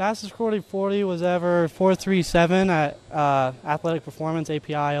 Fastest recorded 40 was ever 4.37 at Athletic Performance,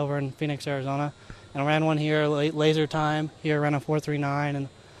 API, over in Phoenix, Arizona. And I ran one here, laser time. Here I ran a 4.39. And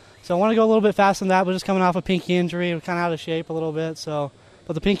so I want to go a little bit faster than that, but just coming off a pinky injury, I'm kind of out of shape a little bit. So,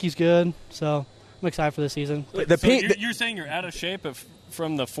 but the pinky's good, so I'm excited for this season. You're saying you're out of shape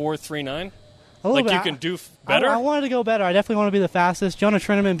from the 4.39? A little bit. You can do better? I wanted to go better. I definitely want to be the fastest. Jonah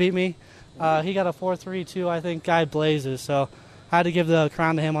Trinneman beat me. He got a 4.32, I think. Guy blazes. So I had to give the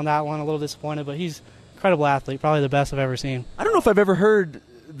crown to him on that one. A little disappointed, but he's an incredible athlete, probably the best I've ever seen. I don't know if I've ever heard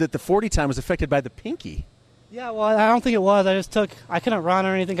that the 40 time was affected by the pinky. Yeah, well, I don't think it was. I couldn't run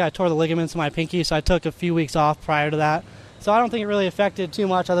or anything. I tore the ligaments in my pinky, so I took a few weeks off prior to that. So I don't think it really affected too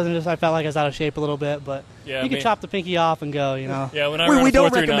much, other than just I felt like I was out of shape a little bit. But you can chop the pinky off and go, Yeah, when we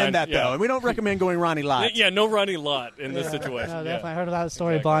don't recommend that, though. And we don't recommend going Ronnie Lott. Yeah, no Ronnie Lott in this situation. No, definitely. I heard of that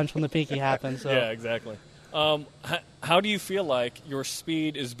story a bunch when the pinky happened. So. Yeah, exactly. How do you feel like your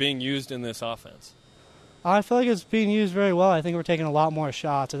speed is being used in this offense? I feel like it's being used very well. I think we're taking a lot more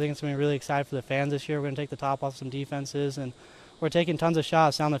shots. I think it's going to be really exciting for the fans this year. We're going to take the top off some defenses, and we're taking tons of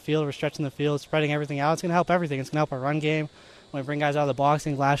shots down the field. We're stretching the field, spreading everything out. It's going to help everything. It's going to help our run game. When we bring guys out of the box,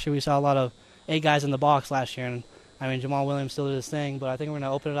 I think last year we saw a lot of 8 guys in the box last year, and I mean Jamal Williams still did his thing, but I think we're going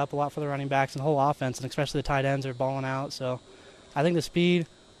to open it up a lot for the running backs and the whole offense, and especially the tight ends are balling out. So I think the speed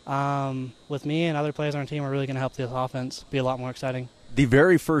with me and other players on our team are really going to help this offense be a lot more exciting. The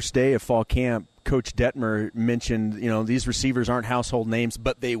very first day of fall camp, Coach Detmer mentioned, these receivers aren't household names,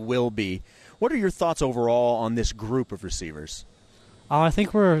 but they will be. What are your thoughts overall on this group of receivers? I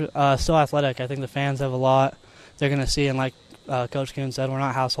think we're still athletic. I think the fans have a lot they're going to see, and like Coach Kuhn said, we're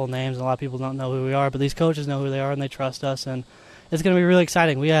not household names, and a lot of people don't know who we are, but these coaches know who they are, and they trust us, and it's going to be really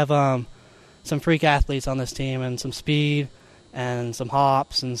exciting. We have some freak athletes on this team, and some speed, and some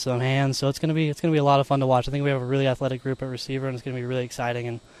hops, and some hands, so it's going to be a lot of fun to watch. I think we have a really athletic group at receiver, and it's going to be really exciting,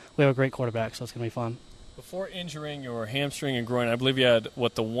 and we have a great quarterback, so it's going to be fun. Before injuring your hamstring and groin, I believe you had,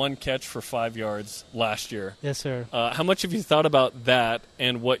 the one catch for 5 yards last year. Yes, sir. How much have you thought about that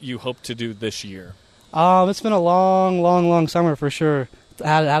and what you hope to do this year? It's been a long, long, long summer for sure. I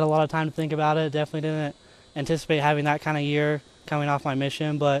had a lot of time to think about it. Definitely didn't anticipate having that kind of year coming off my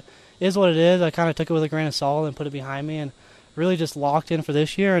mission, but it is what it is. I kind of took it with a grain of salt and put it behind me and really just locked in for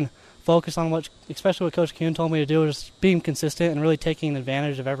this year and focused on especially what Coach Kuhn told me to do, just being consistent and really taking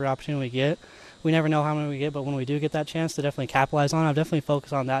advantage of every opportunity we get. We never know how many we get, but when we do get that chance to definitely capitalize on it, I've definitely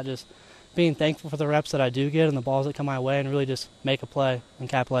focused on that, just being thankful for the reps that I do get and the balls that come my way and really just make a play and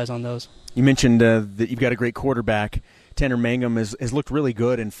capitalize on those. You mentioned that you've got a great quarterback. Tanner Mangum has looked really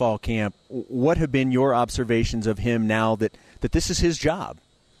good in fall camp. What have been your observations of him now that this is his job?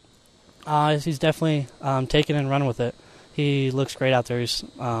 He's definitely taken and run with it. He looks great out there. He's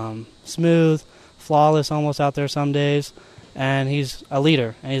smooth, flawless almost out there some days, and he's a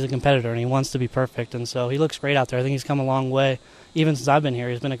leader, and he's a competitor, and he wants to be perfect, and so he looks great out there. I think he's come a long way. Even since I've been here,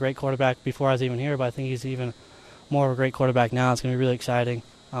 he's been a great quarterback before I was even here, but I think he's even more of a great quarterback now. It's going to be really exciting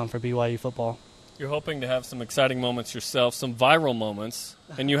for BYU football. You're hoping to have some exciting moments yourself, some viral moments,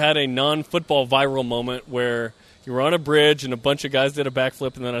 and you had a non-football viral moment where you were on a bridge and a bunch of guys did a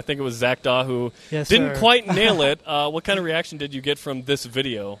backflip, and then I think it was Zach Daw who didn't quite nail it. What kind of reaction did you get from this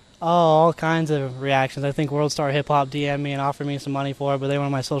video? Oh, all kinds of reactions. I think World Star Hip Hop DM'd me and offered me some money for it, but they wanted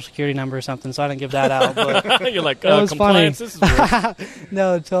my social security number or something, so I didn't give that out. But you're like, it was compliance, funny. This is weird.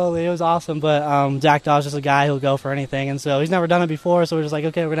 No, totally. It was awesome, but Zach Daw's just a guy who'll go for anything, and so he's never done it before, so we're just like,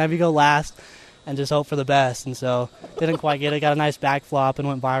 okay, we're going to have you go last and just hope for the best. And so didn't quite get it. Got a nice back flop and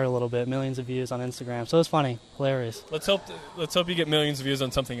went viral a little bit. Millions of views on Instagram. So it was funny. Hilarious. Let's hope you get millions of views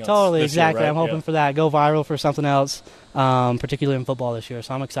on something else. Totally, exactly. Year, right? I'm hoping for that. Go viral for something else, particularly in football this year.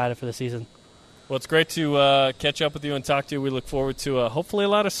 So I'm excited for the season. Well, it's great to catch up with you and talk to you. We look forward to hopefully a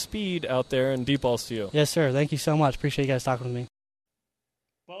lot of speed out there and deep balls to you. Yes, sir. Thank you so much. Appreciate you guys talking with me.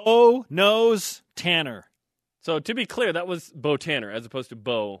 Bo knows Tanner. So to be clear, that was Bo Tanner as opposed to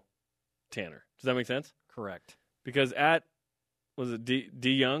Bo Tanner. Does that make sense? Correct. Because was it D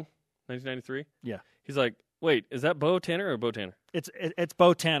Young, 1993? Yeah. He's like, wait, is that Bo Tanner or Bo Tanner? It's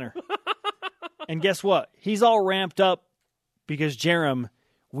Bo Tanner. And guess what? He's all ramped up because, Jerem,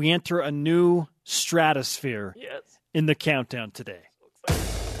 we enter a new stratosphere in the countdown today.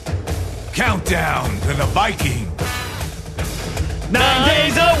 Countdown to the Viking. 9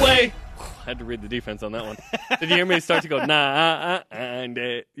 days away. I had to read the defense on that one. Did you hear me start to go, 9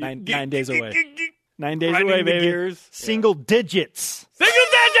 days? 9 days away. 9 days Grinding away, the baby. gears. Single digits. Single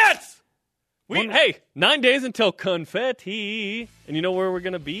digits! Hey, 9 days until confetti. And you know where we're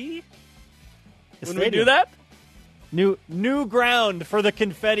going to be when we do that? New ground for the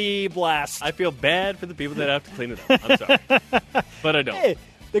confetti blast. I feel bad for the people that have to clean it up. I'm sorry. But I don't. Hey,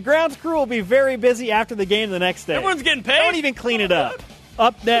 the grounds crew will be very busy after the game the next day. Everyone's getting paid. Don't even clean it up.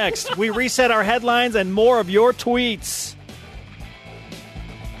 Up next, we reset our headlines and more of your tweets.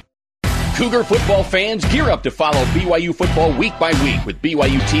 Cougar football fans, gear up to follow BYU football week by week with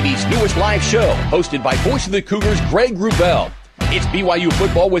BYU TV's newest live show, hosted by voice of the Cougars Greg Wrubell. It's BYU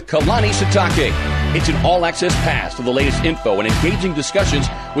football with Kalani Sitake. It's an all-access pass for the latest info and engaging discussions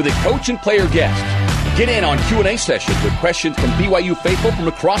with a coach and player guest. Get in on Q&A sessions with questions from BYU faithful from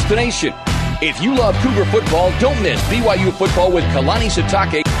across the nation. If you love Cougar football, don't miss BYU football with Kalani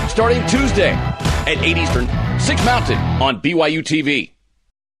Sitake starting Tuesday at 8 Eastern, 6 Mountain on BYU TV.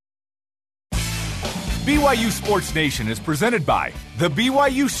 BYU Sports Nation is presented by The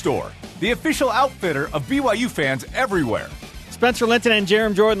BYU Store, the official outfitter of BYU fans everywhere. Spencer Linton and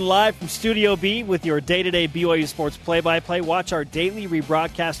Jerem Jordan live from Studio B with your day-to-day BYU Sports play-by-play. Watch our daily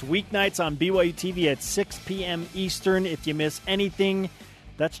rebroadcast weeknights on BYU TV at 6 p.m. Eastern. If you miss anything,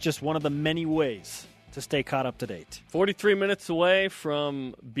 that's just one of the many ways to stay caught up to date. 43 minutes away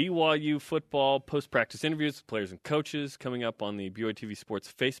from BYU football post-practice interviews with players and coaches coming up on the BYU TV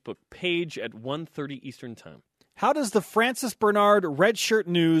Sports Facebook page at 1:30 Eastern Time. How does the Francis Bernard redshirt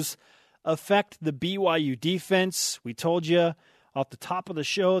news affect the BYU defense? We told you off the top of the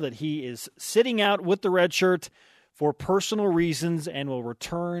show that he is sitting out with the redshirt for personal reasons and will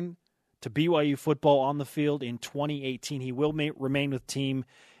return to BYU football on the field in 2018. He will remain with team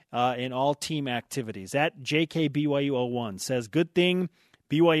in all team activities. At JKBYU01 says, good thing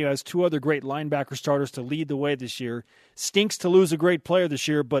BYU has two other great linebacker starters to lead the way this year. Stinks to lose a great player this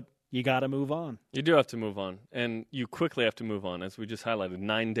year, but you got to move on. You do have to move on, and you quickly have to move on, as we just highlighted,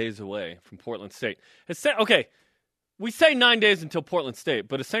 9 days away from Portland State. Okay, we say 9 days until Portland State,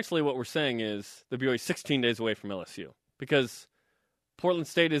 but essentially what we're saying is the BYU is 16 days away from LSU because Portland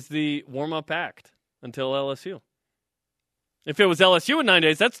State is the warm-up act until LSU. If it was LSU in 9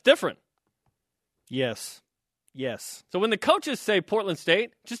 days, that's different. Yes. So when the coaches say Portland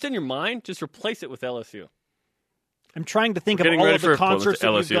State, just in your mind, just replace it with LSU. I'm trying to think of all of the concerts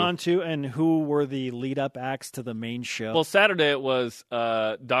that we've gone to and who were the lead-up acts to the main show. Well, Saturday it was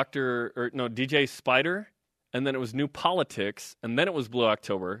DJ Spider, and then it was New Politics, and then it was Blue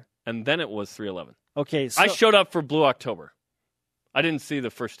October, and then it was 311. Okay, so I showed up for Blue October. I didn't see the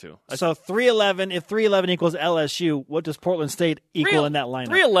first two. So 311, if 311 equals LSU, what does Portland State equal in that lineup?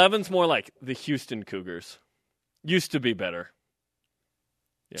 311's more like the Houston Cougars. Used to be better.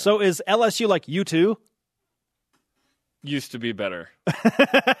 Yeah. So is LSU like U2? Used to be better.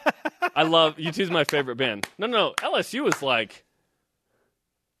 I love U2's my favorite band. No, LSU is like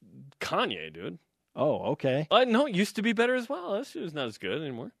Kanye, dude. Oh, okay. No, it used to be better as well. LSU is not as good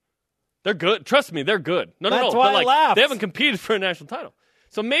anymore. They're good. Trust me, they're good. No. That's why I laughed. They haven't competed for a national title.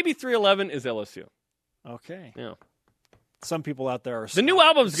 So maybe 311 is LSU. Okay. Yeah. Some people out there are the new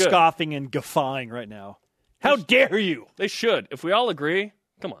album's good. Scoffing and guffawing right now. How dare you? They should. If we all agree,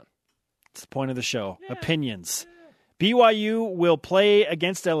 come on. It's the point of the show. Yeah. Opinions. BYU will play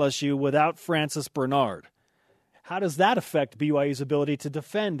against LSU without Francis Bernard. How does that affect BYU's ability to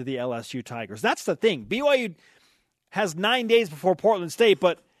defend the LSU Tigers? That's the thing. BYU has 9 days before Portland State,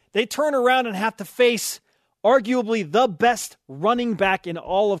 but they turn around and have to face arguably the best running back in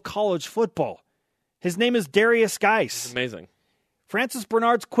all of college football. His name is Darius Geis. It's amazing. Francis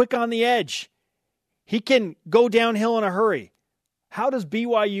Bernard's quick on the edge. He can go downhill in a hurry. How does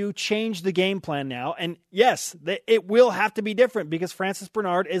BYU change the game plan now? And yes, it will have to be different because Francis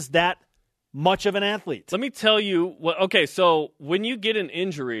Bernard is that much of an athlete. Let me tell you what. Okay, so when you get an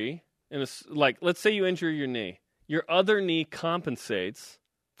injury, let's say you injure your knee, your other knee compensates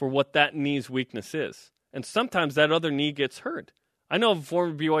for what that knee's weakness is. And sometimes that other knee gets hurt. I know of a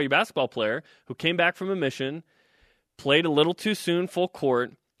former BYU basketball player who came back from a mission, played a little too soon, full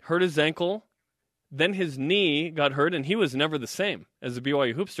court, hurt his ankle, then his knee got hurt, and he was never the same as a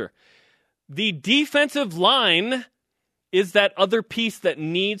BYU hoopster. The defensive line is that other piece that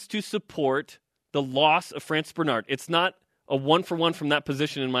needs to support the loss of Francis Bernard. It's not a one-for-one from that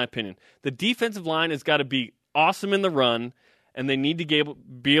position, in my opinion. The defensive line has got to be awesome in the run, and they need to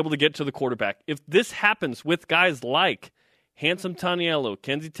be able to get to the quarterback. If this happens with guys like Handsome Tanielo,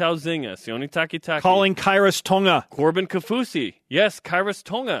 Kenzie Tauzinga, Sione Takitaki, Calling Kairos Tonga, Corbin Kafusi, yes, Kairos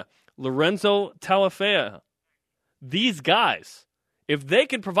Tonga, Lorenzo Talafea, these guys, if they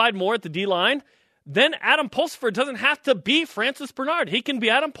can provide more at the D-line, then Adam Pulsifer doesn't have to be Francis Bernard. He can be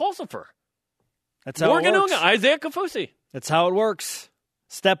Adam Pulsifer. That's how Morgan it works. Unga, Isaiah Kafusi. That's how it works.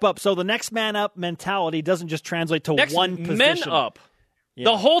 Step up. So the next man up mentality doesn't just translate to Next one position. men up. Yeah.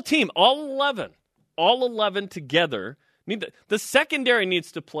 The whole team, all 11 together. The secondary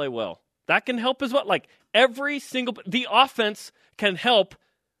needs to play well. That can help as well. Like the offense can help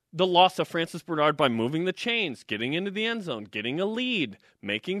the loss of Francis Bernard by moving the chains, getting into the end zone, getting a lead,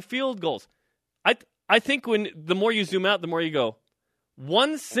 making field goals. I think the more you zoom out, the more you go,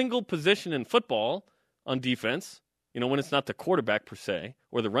 one single position in football on defense, when it's not the quarterback per se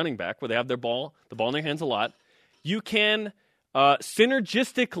or the running back where they have the ball in their hands a lot, you can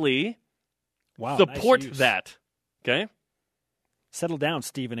synergistically support nice that. Okay? Settle down,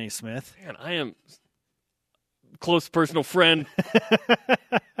 Stephen A. Smith. Man, I am close personal friend,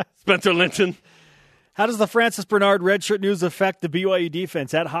 Spencer Linton. How does the Francis Bernard redshirt news affect the BYU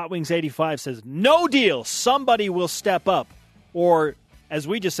defense? At Hot Wings 85 says, no deal. Somebody will step up. Or, as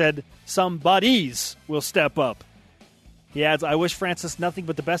we just said, somebodies will step up. He adds, I wish Francis nothing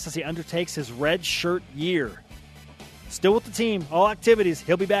but the best as he undertakes his red shirt year. Still with the team, all activities.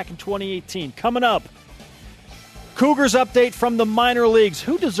 He'll be back in 2018. Coming up, Cougars update from the minor leagues.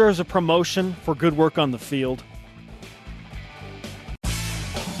 Who deserves a promotion for good work on the field?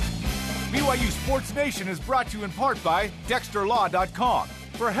 BYU Sports Nation is brought to you in part by DexterLaw.com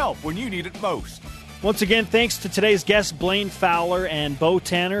for help when you need it most. Once again, thanks to today's guests, Blaine Fowler and Bo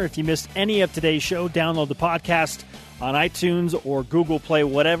Tanner. If you missed any of today's show, download the podcast on iTunes or Google Play,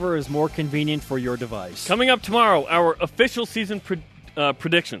 whatever is more convenient for your device. Coming up tomorrow, our official season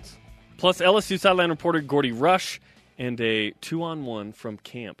predictions, plus LSU sideline reporter Gordy Rush and a 2-on-1 from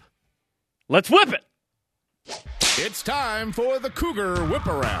camp. Let's whip it! It's time for the Cougar Whip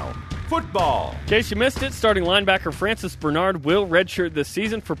Around. Football. In case you missed it, starting linebacker Francis Bernard will redshirt this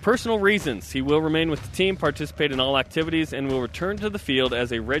season for personal reasons. He will remain with the team, participate in all activities, and will return to the field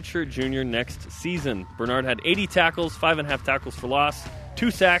as a redshirt junior next season. Bernard had 80 tackles, 5.5 tackles for loss,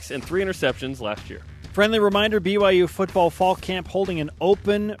 2 sacks, and 3 interceptions last year. Friendly reminder, BYU football fall camp holding an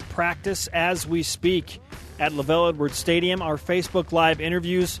open practice as we speak at LaVell Edwards Stadium. Our Facebook Live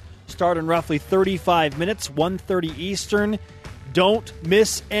interviews start in roughly 35 minutes, 1:30 Eastern. Don't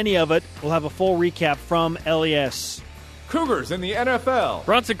miss any of it. We'll have a full recap from LES. Cougars in the NFL.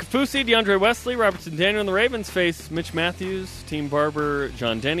 Bronson Kafusi, DeAndre Wesley, Robertson Daniel, and the Ravens face Mitch Matthews, Team Barber,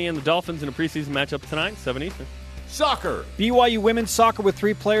 John Denny, and the Dolphins in a preseason matchup tonight, 7 Eastern. Soccer. BYU women's soccer with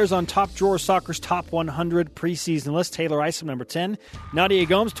 3 players on Top Drawer Soccer's Top 100 preseason list. Taylor Isom, number 10. Nadia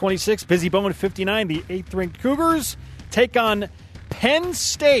Gomes, 26. Busy Bowman, 59. The 8th-ranked Cougars take on Penn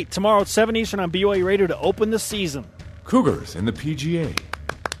State tomorrow at 7 Eastern on BYU Radio to open the season. Cougars in the PGA.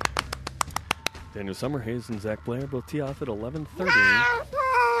 Daniel Summerhays and Zach Blair both tee off at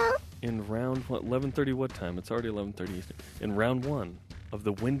 11:30 in round 11:30 what time? It's already 11:30 Eastern. In round 1 of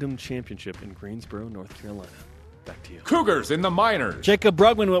the Wyndham Championship in Greensboro, North Carolina. Back to you. Cougars in the minors. Jacob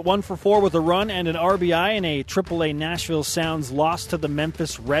Brugman went 1 for 4 with a run and an RBI in a AAA Nashville Sounds loss to the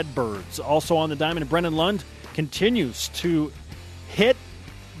Memphis Redbirds. Also on the diamond, Brennan Lund continues to hit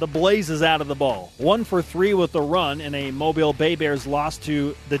the blazes out of the ball. 1 for 3 with a run in a Mobile Bay Bears loss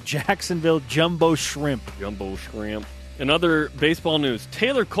to the Jacksonville Jumbo Shrimp. Jumbo Shrimp. In other baseball news,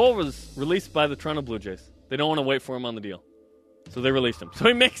 Taylor Cole was released by the Toronto Blue Jays. They don't want to wait for him on the deal, so they released him. So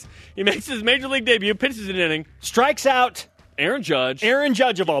he makes his major league debut, pitches an inning, strikes out Aaron Judge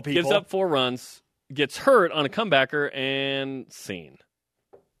of all people, gives up 4 runs, gets hurt on a comebacker, and seen.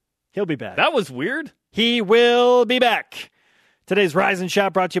 He'll be back. That was weird. He will be back. Today's Rise and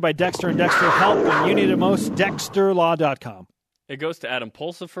Shout brought to you by Dexter and Dexter Help when you need it most. DexterLaw.com. It goes to Adam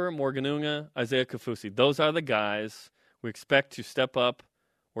Pulsifer, Morgan Unga, Isaiah Kafusi. Those are the guys we expect to step up,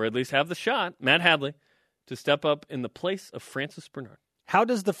 or at least have the shot, Matt Hadley, to step up in the place of Francis Bernard. How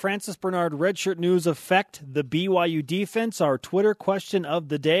does the Francis Bernard redshirt news affect the BYU defense? Our Twitter question of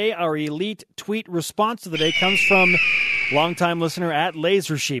the day. Our elite tweet response of the day comes from longtime listener at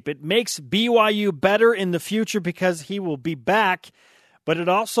LaserSheep. It makes BYU better in the future because he will be back, but it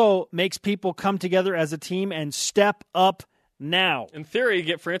also makes people come together as a team and step up now. In theory, you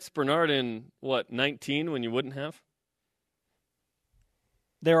get Francis Bernard in, 19 when you wouldn't have?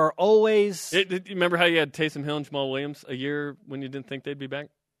 There are always remember how you had Taysom Hill and Jamal Williams a year when you didn't think they'd be back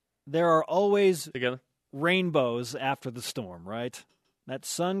there are always together? Rainbows after the storm, right? That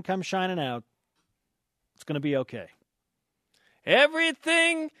sun comes shining out. It's going to be okay.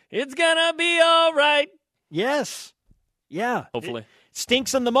 Everything, it's going to be all right. Yes. Yeah. Hopefully. It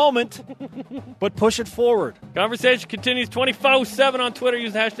stinks in the moment, but push it forward. Conversation continues 24/7 on Twitter.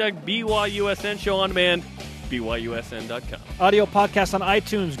 Use the hashtag BYUSN. Show on demand, BYUSN.com. Audio podcast on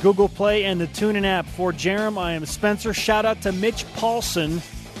iTunes, Google Play, and the TuneIn app. For Jerem, I am Spencer. Shout out to Mitch Paulson.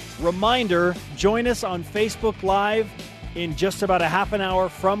 Reminder, join us on Facebook Live in just about a half an hour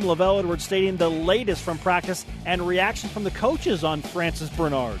from LaVell Edwards Stadium, the latest from practice and reaction from the coaches on Francis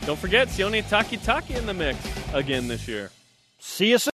Bernard. Don't forget, Sione Takitaki in the mix again this year. See you soon.